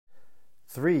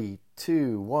Three,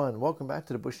 two, one. Welcome back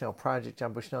to the Bushnell Project.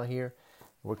 John Bushnell here.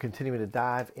 We're continuing to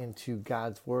dive into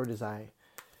God's Word as I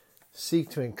seek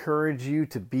to encourage you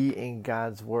to be in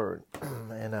God's Word.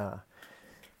 And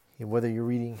whether you're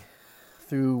reading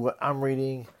through what I'm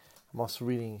reading, I'm also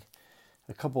reading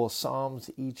a couple of Psalms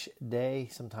each day,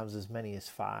 sometimes as many as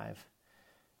 5,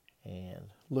 and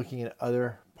looking at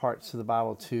other parts of the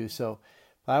Bible too. So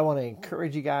I want to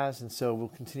encourage you guys, and so we'll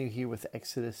continue here with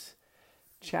Exodus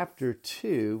chapter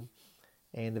 2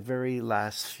 and the very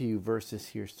last few verses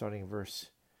here, starting in verse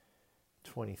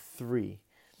 23.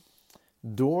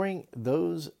 During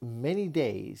those many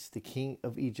days, the king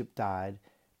of Egypt died,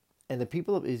 and the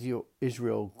people of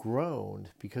Israel groaned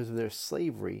because of their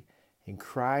slavery and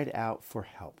cried out for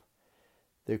help.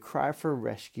 Their cry for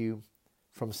rescue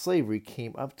from slavery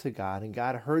came up to God, and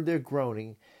God heard their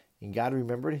groaning, and God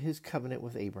remembered his covenant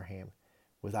with Abraham,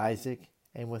 with Isaac,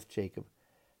 and with Jacob.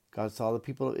 God saw the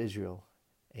people of Israel,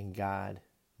 and God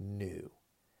knew.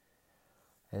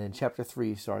 And then chapter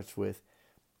 3 starts with,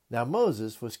 Now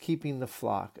Moses was keeping the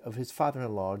flock of his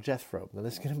father-in-law, Jethro. Now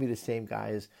this is going to be the same guy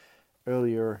as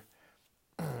earlier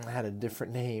had a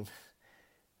different name,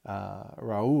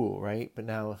 Raul, right? But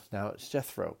now it's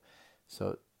Jethro.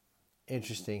 So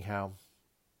interesting how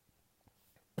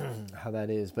that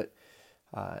is. But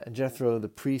and Jethro, the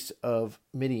priest of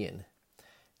Midian,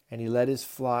 and he led his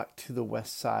flock to the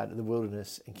west side of the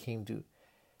wilderness and came to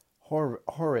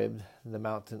Horeb, the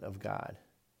mountain of God.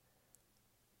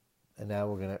 And now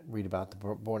we're going to read about the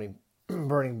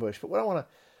burning bush. But what I want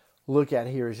to look at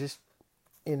here is just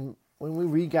when we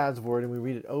read God's word and we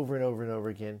read it over and over and over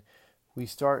again, we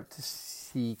start to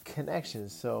see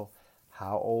connections. So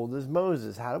how old is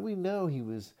Moses? How do we know he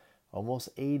was almost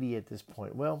 80 at this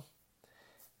point? Well,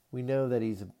 we know that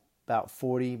he's about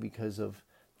 40 because of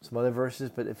some other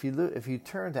verses, but if you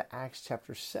turn to Acts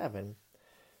chapter 7,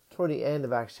 toward the end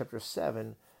of Acts chapter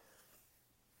 7,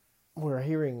 we're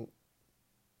hearing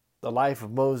the life of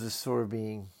Moses sort of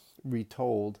being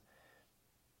retold,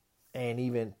 and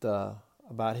even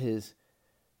about his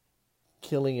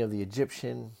killing of the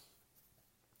Egyptian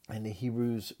and the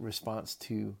Hebrews' response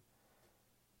to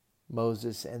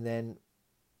Moses, and then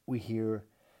we hear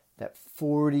that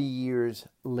 40 years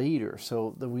later,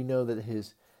 so that we know that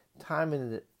his time in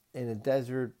the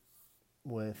desert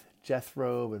with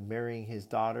Jethro and marrying his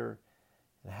daughter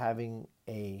and having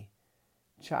a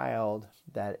child,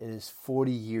 that it is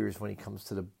 40 years when he comes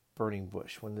to the burning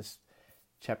bush. When this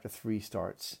chapter 3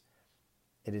 starts,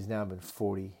 it has now been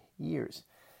 40 years.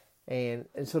 And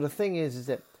so the thing is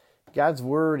that God's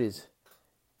word is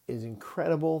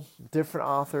incredible. Different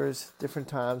authors, different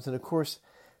times. And of course,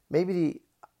 maybe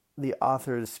the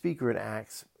author, the speaker in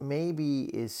Acts, maybe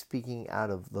is speaking out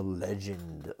of the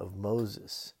legend of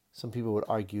Moses. Some people would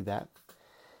argue that.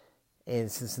 And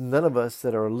since none of us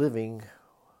that are living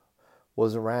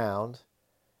was around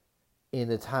in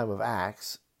the time of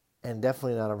Acts, and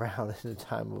definitely not around in the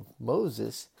time of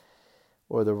Moses,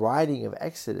 or the writing of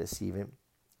Exodus even,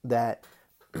 that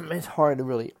it's hard to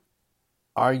really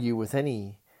argue with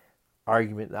any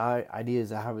argument. The idea is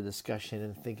to have a discussion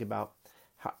and think about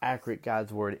how accurate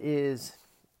God's word is,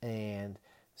 and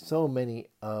so many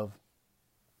other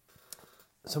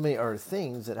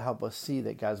things that help us see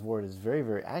that God's word is very,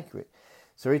 very accurate.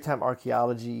 So every time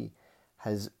archaeology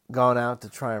has gone out to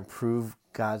try and prove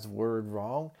God's word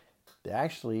wrong, they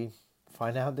actually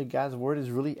find out that God's word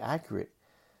is really accurate.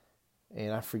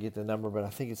 And I forget the number, but I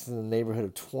think it's in the neighborhood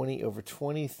of over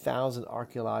 20,000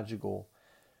 archaeological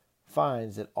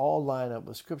finds that all line up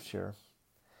with Scripture,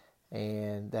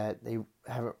 and that they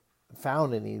haven't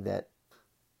found any that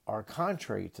are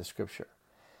contrary to Scripture.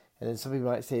 And then some people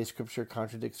might say Scripture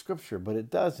contradicts Scripture, but it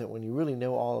doesn't. When you really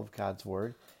know all of God's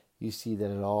word, you see that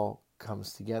it all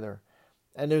comes together.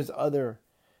 And there's other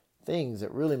things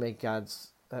that really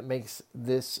makes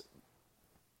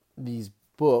these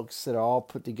books that are all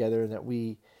put together and that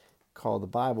we call the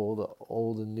Bible, the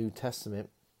Old and New Testament,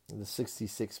 the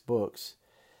 66 books,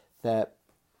 that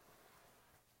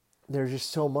there's just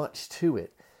so much to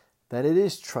it that it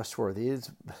is trustworthy. It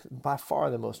is by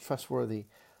far the most trustworthy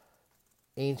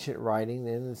ancient writing,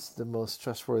 and it's the most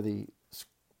trustworthy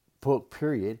book,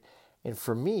 period. And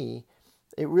for me,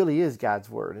 it really is God's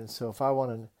word. And so if I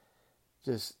want to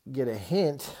just get a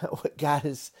hint at what God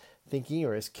is thinking,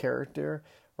 or his character,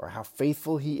 or how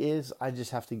faithful he is, I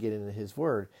just have to get into his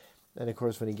word. And of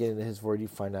course, when you get into his word, you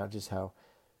find out just how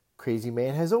crazy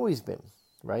man has always been,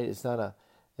 right? It's not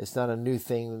a new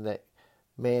thing that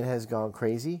man has gone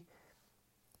crazy.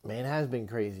 Man has been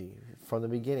crazy from the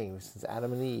beginning, since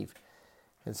Adam and Eve.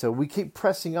 And so we keep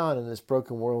pressing on in this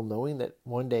broken world, knowing that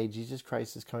one day Jesus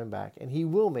Christ is coming back and he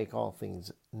will make all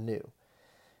things new.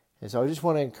 And so I just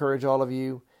want to encourage all of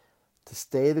you to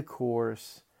stay the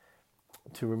course,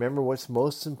 to remember what's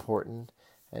most important,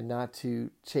 and not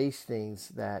to chase things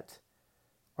that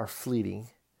are fleeting,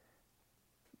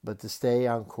 but to stay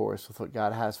on course with what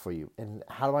God has for you. And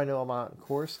how do I know I'm on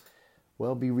course?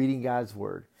 Well, be reading God's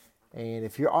Word. And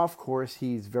if you're off course,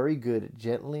 He's very good at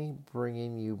gently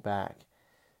bringing you back.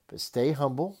 But stay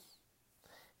humble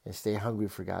and stay hungry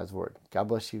for God's Word. God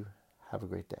bless you. Have a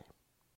great day.